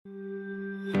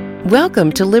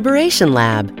Welcome to Liberation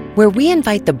Lab, where we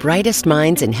invite the brightest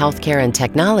minds in healthcare and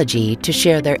technology to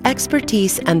share their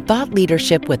expertise and thought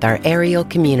leadership with our aerial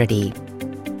community.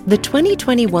 The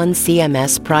 2021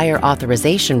 CMS Prior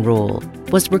Authorization Rule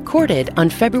was recorded on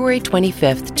February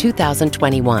 25,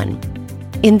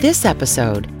 2021. In this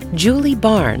episode, Julie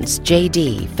Barnes,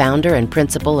 JD, founder and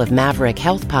principal of Maverick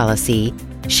Health Policy,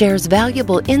 shares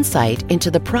valuable insight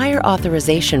into the prior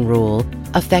authorization rule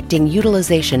affecting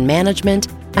utilization management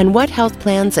and what health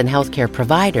plans and healthcare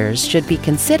providers should be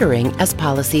considering as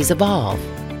policies evolve.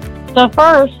 So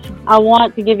first, I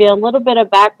want to give you a little bit of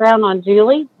background on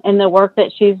Julie and the work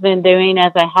that she's been doing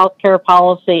as a healthcare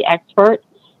policy expert.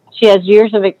 She has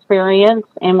years of experience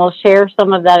and will share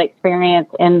some of that experience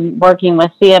in working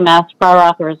with CMS prior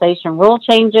authorization rule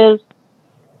changes,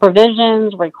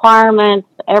 provisions, requirements,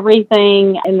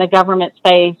 everything in the government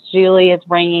space. Julie is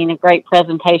bringing a great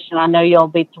presentation. I know you'll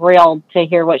be thrilled to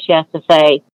hear what she has to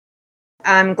say.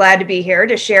 I'm glad to be here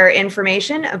to share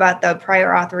information about the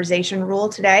prior authorization rule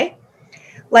today.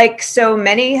 Like so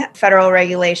many federal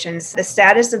regulations, the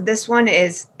status of this one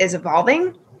is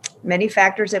evolving. Many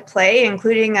factors at play,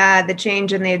 including the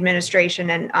change in the administration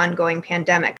and ongoing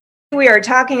pandemic. We are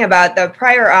talking about the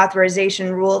prior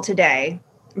authorization rule today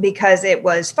because it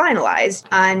was finalized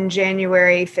on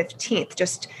January 15th,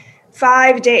 just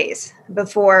 5 days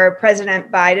before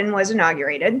President Biden was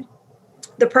inaugurated.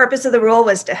 The purpose of the rule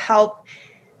was to help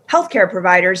healthcare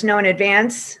providers know in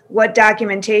advance what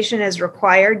documentation is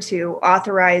required to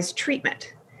authorize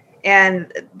treatment.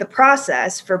 And the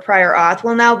process for prior auth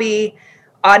will now be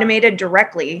automated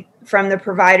directly from the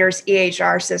provider's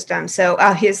EHR system. So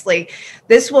obviously,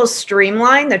 this will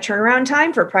streamline the turnaround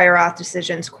time for prior auth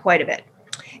decisions quite a bit.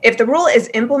 If the rule is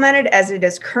implemented as it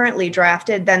is currently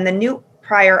drafted, then the new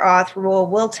prior auth rule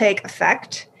will take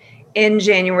effect in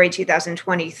January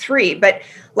 2023. But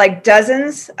like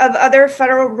dozens of other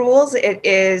federal rules, it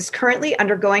is currently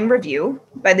undergoing review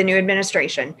by the new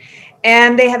administration.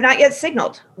 And they have not yet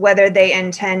signaled whether they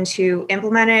intend to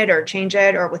implement it or change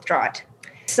it or withdraw it.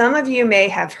 Some of you may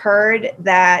have heard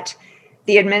that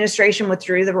the administration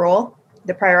withdrew the rule,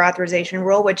 the prior authorization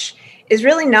rule, which is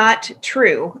really not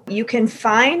true. You can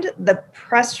find the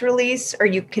press release, or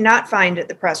you cannot find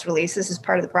the press release. This is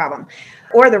part of the problem,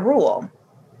 or the rule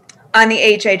on the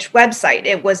HH website.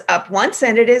 It was up once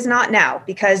and it is not now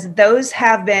because those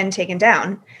have been taken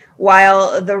down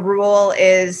while the rule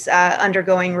is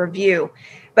undergoing review.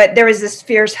 But there is this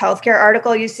Fierce Healthcare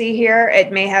article you see here.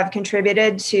 It may have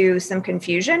contributed to some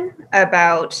confusion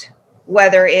about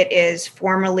whether it is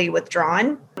formally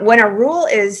withdrawn. When a rule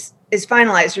is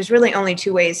finalized, there's really only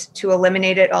two ways to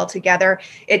eliminate it altogether.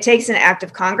 It takes an act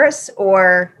of Congress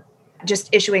or just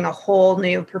issuing a whole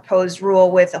new proposed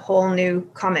rule with a whole new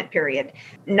comment period.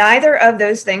 Neither of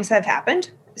those things have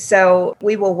happened. So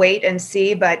we will wait and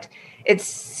see, but it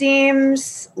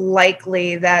seems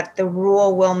likely that the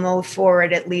rule will move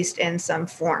forward, at least in some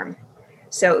form.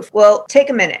 So we'll take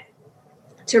a minute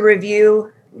to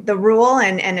review the rule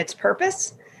and its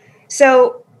purpose.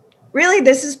 So really,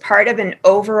 this is part of an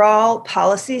overall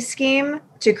policy scheme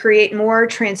to create more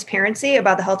transparency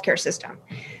about the healthcare system.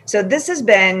 So this has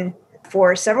been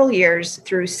for several years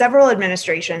through several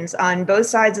administrations on both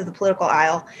sides of the political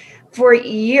aisle. For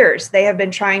years, they have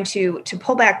been trying to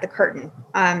pull back the curtain,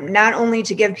 not only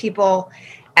to give people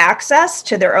access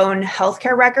to their own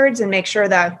healthcare records and make sure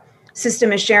the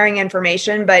system is sharing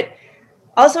information, but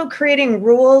also creating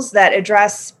rules that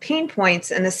address pain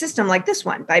points in the system like this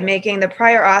one by making the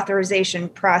prior authorization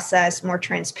process more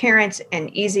transparent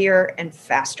and easier and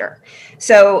faster.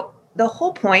 So the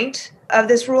whole point of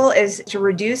this rule is to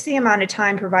reduce the amount of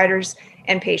time providers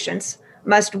and patients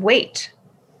must wait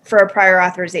for a prior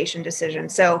authorization decision.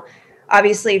 So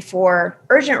obviously for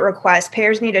urgent requests,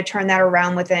 payers need to turn that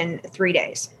around within 3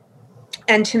 days.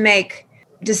 And to make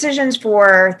decisions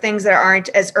for things that aren't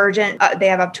as urgent, they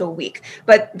have up to a week.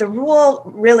 But the rule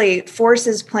really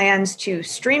forces plans to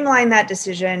streamline that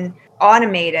decision,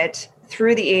 automate it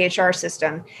through the EHR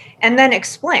system, and then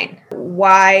explain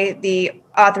why the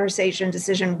authorization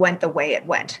decision went the way it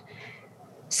went.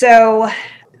 So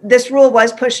this rule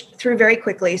was pushed through very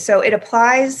quickly. So it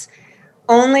applies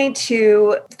only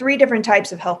to 3 different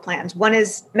types of health plans. One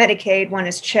is Medicaid, one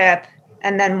is CHIP,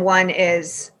 and then one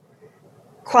is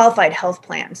qualified health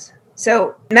plans.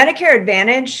 So Medicare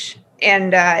Advantage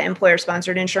and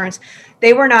employer-sponsored insurance,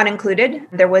 they were not included.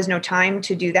 There was no time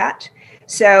to do that.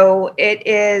 So it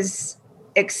is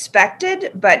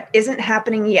expected, but isn't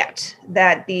happening yet,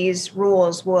 that these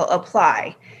rules will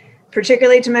apply,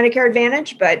 particularly to Medicare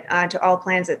Advantage, but to all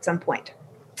plans at some point.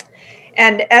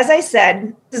 And as I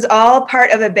said, this is all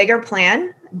part of a bigger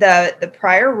plan. The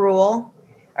prior rule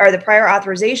or the prior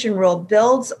authorization rule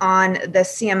builds on the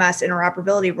CMS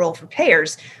interoperability rule for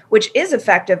payers, which is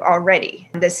effective already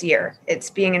this year. It's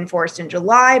being enforced in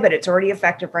July, but it's already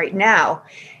effective right now.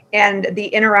 And the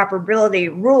interoperability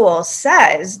rule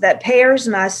says that payers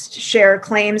must share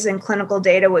claims and clinical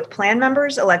data with plan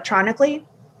members electronically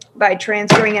by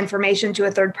transferring information to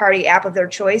a third-party app of their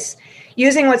choice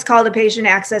using what's called a patient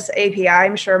access API.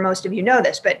 I'm sure most of you know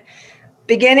this, but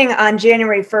beginning on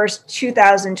January 1st,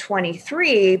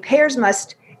 2023, payers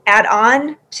must add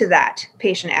on to that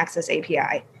patient access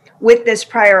API with this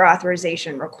prior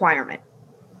authorization requirement.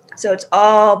 So it's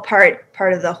all part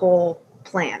of the whole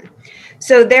plan.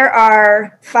 So there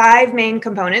are 5 main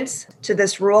components to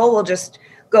this rule. We'll just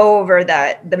go over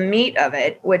the meat of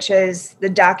it, which is the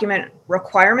document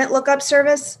requirement lookup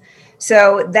service.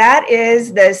 So that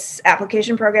is this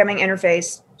application programming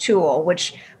interface tool,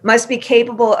 which must be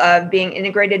capable of being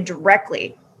integrated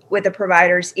directly with the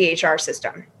provider's EHR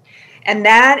system. And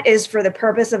that is for the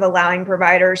purpose of allowing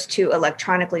providers to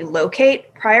electronically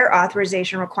locate prior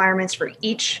authorization requirements for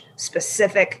each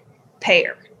specific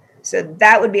payer. So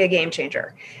that would be a game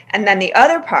changer. And then the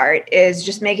other part is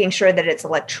just making sure that it's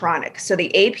electronic. So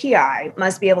the API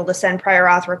must be able to send prior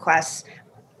auth requests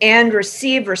and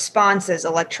receive responses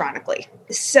electronically.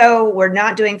 So we're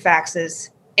not doing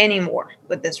faxes anymore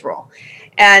with this rule.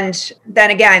 And then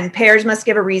again, payers must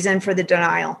give a reason for the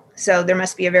denial. So there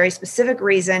must be a very specific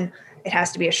reason. It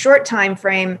has to be a short time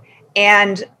frame.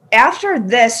 And after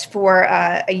this for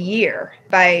a year,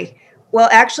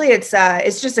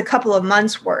 it's just a couple of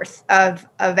months worth of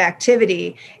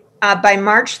activity. By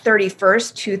March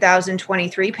 31st,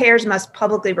 2023, payers must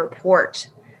publicly report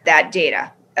that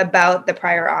data about the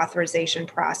prior authorization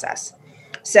process.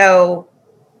 So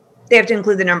they have to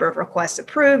include the number of requests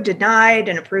approved, denied,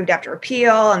 and approved after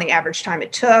appeal, and the average time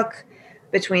it took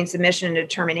between submission and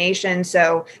determination.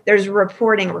 So there's a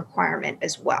reporting requirement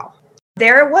as well.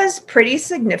 There was pretty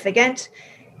significant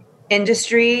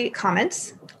industry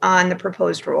comments on the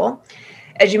proposed rule.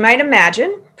 As you might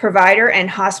imagine, provider and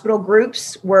hospital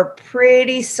groups were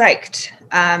pretty psyched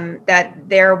that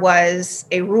there was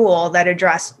a rule that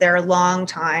addressed their long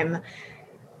time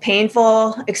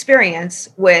painful experience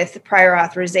with prior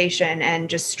authorization and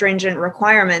just stringent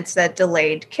requirements that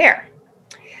delayed care.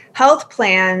 Health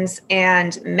plans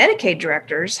and Medicaid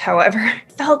directors, however,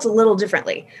 felt a little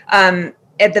differently.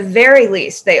 At the very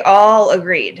least, they all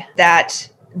agreed that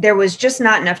there was just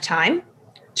not enough time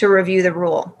to review the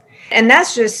rule. And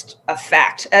that's just a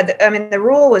fact. The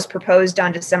rule was proposed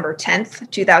on December 10th,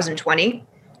 2020.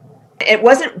 It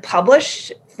wasn't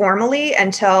published formally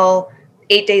until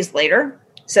 8 days later.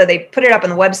 So they put it up on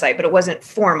the website, but it wasn't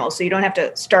formal. So you don't have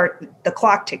to start the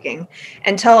clock ticking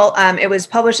until it was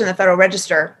published in the Federal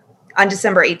Register on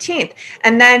December 18th.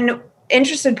 And then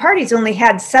interested parties only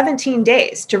had 17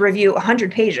 days to review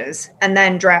 100 pages and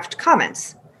then draft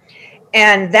comments.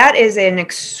 And that is an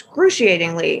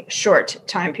excruciatingly short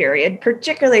time period,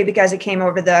 particularly because it came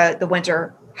over the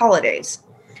winter holidays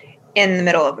in the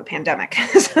middle of a pandemic.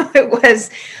 So it was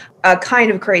a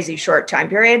kind of crazy short time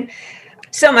period.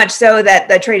 So much so that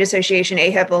the trade association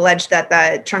AHIP alleged that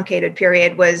the truncated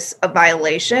period was a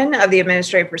violation of the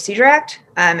Administrative Procedure Act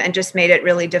and just made it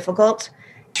really difficult,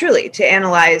 truly, to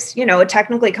analyze, a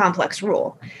technically complex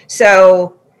rule.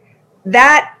 So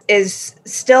that is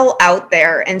still out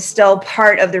there and still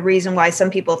part of the reason why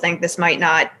some people think this might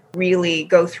not really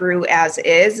go through as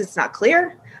is. It's not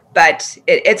clear, but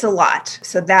it's a lot.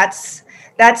 So that's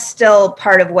still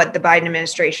part of what the Biden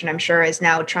administration, I'm sure, is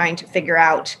now trying to figure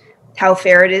out how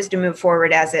fair it is to move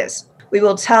forward as is. We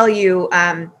will tell you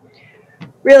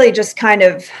really just kind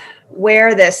of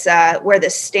where this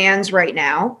stands right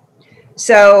now.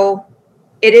 So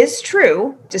it is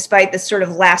true, despite this sort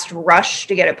of last rush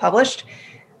to get it published,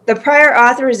 the prior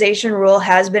authorization rule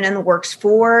has been in the works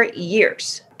for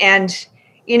years. And,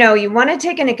 you want to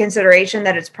take into consideration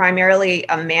that it's primarily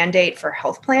a mandate for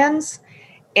health plans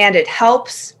and it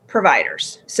helps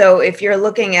providers. So if you're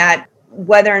looking at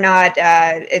whether or not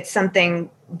it's something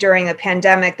during the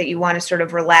pandemic that you want to sort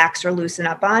of relax or loosen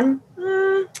up on,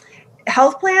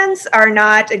 health plans are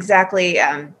not exactly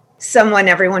someone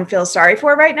everyone feels sorry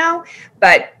for right now,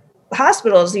 but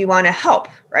hospitals you want to help,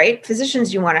 right?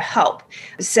 Physicians you want to help.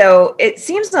 So it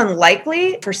seems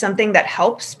unlikely for something that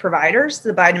helps providers,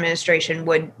 the Biden administration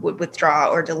would withdraw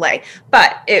or delay.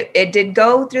 But it did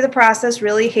go through the process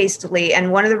really hastily.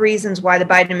 And one of the reasons why the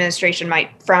Biden administration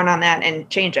might frown on that and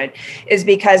change it is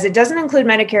because it doesn't include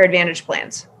Medicare Advantage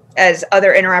plans, as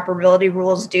other interoperability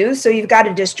rules do. So you've got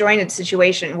a disjointed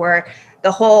situation where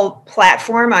the whole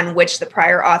platform on which the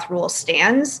prior auth rule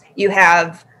stands, you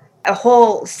have a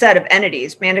whole set of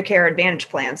entities, Medicare Advantage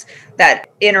plans, that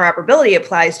interoperability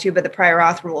applies to, but the prior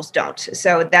auth rules don't.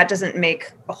 So that doesn't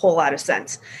make a whole lot of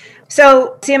sense.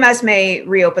 So CMS may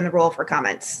reopen the rule for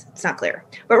comments. It's not clear.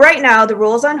 But right now, the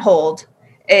rule is on hold.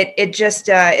 It just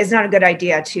is not a good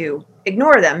idea to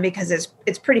ignore them because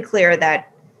it's pretty clear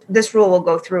that this rule will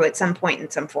go through at some point in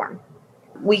some form.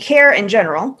 We care in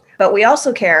general, but we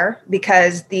also care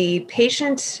because the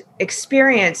patient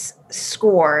experience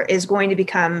score is going to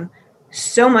become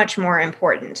so much more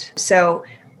important. So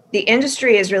the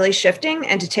industry is really shifting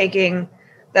into taking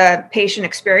the patient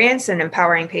experience and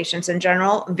empowering patients in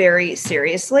general very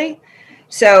seriously.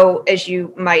 So as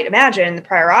you might imagine, the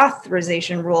prior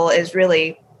authorization rule is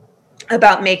really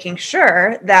about making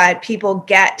sure that people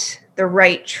get the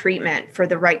right treatment for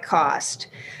the right cost,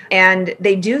 and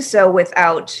they do so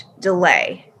without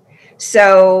delay.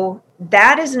 So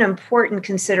that is an important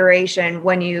consideration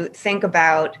when you think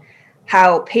about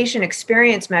how patient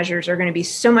experience measures are going to be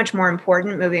so much more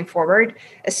important moving forward,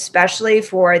 especially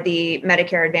for the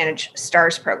Medicare Advantage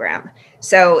STARS program.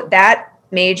 So that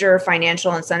major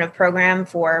financial incentive program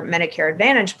for Medicare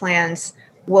Advantage plans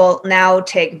will now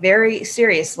take very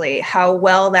seriously how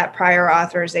well that prior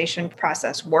authorization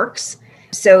process works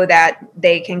so that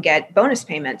they can get bonus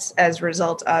payments as a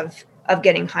result of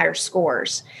getting higher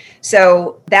scores.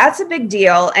 So that's a big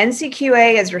deal.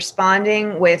 NCQA is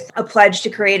responding with a pledge to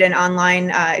create an online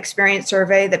experience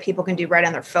survey that people can do right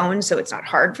on their phone, so it's not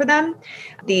hard for them.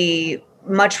 The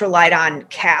much relied on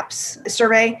CAHPS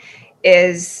survey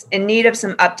is in need of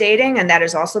some updating, and that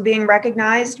is also being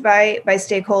recognized by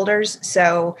stakeholders.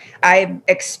 So I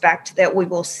expect that we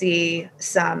will see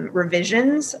some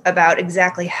revisions about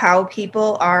exactly how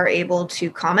people are able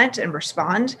to comment and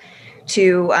respond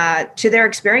to their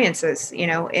experiences,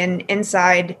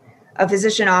 inside a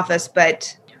physician office,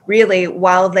 but really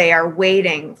while they are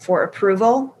waiting for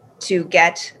approval to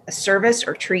get a service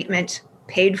or treatment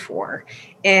paid for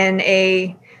in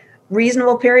a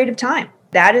reasonable period of time.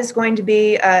 That is going to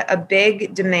be a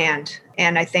big demand,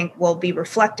 and I think will be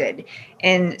reflected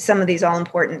in some of these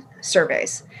all-important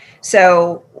surveys.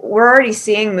 So we're already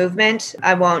seeing movement.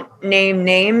 I won't name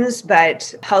names,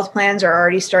 but health plans are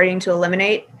already starting to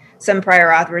eliminate some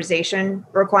prior authorization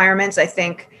requirements. I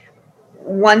think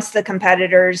once the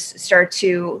competitors start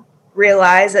to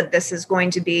realize that this is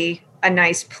going to be a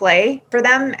nice play for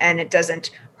them and it doesn't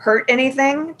hurt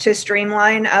anything to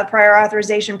streamline a prior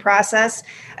authorization process,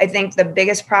 I think the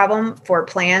biggest problem for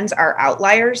plans are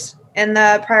outliers in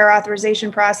the prior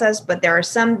authorization process. But there are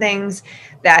some things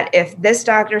that if this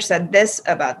doctor said this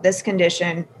about this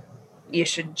condition, you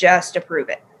should just approve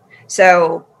it.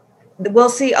 So we'll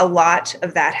see a lot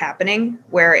of that happening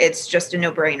where it's just a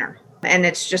no-brainer. And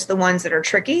it's just the ones that are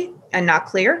tricky and not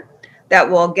clear that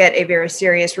will get a very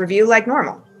serious review like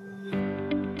normal.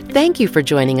 Thank you for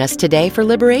joining us today for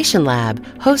Liberation Lab,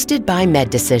 hosted by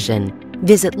MedDecision.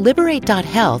 Visit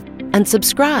liberate.health and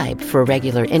subscribe for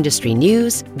regular industry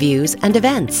news, views, and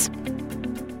events.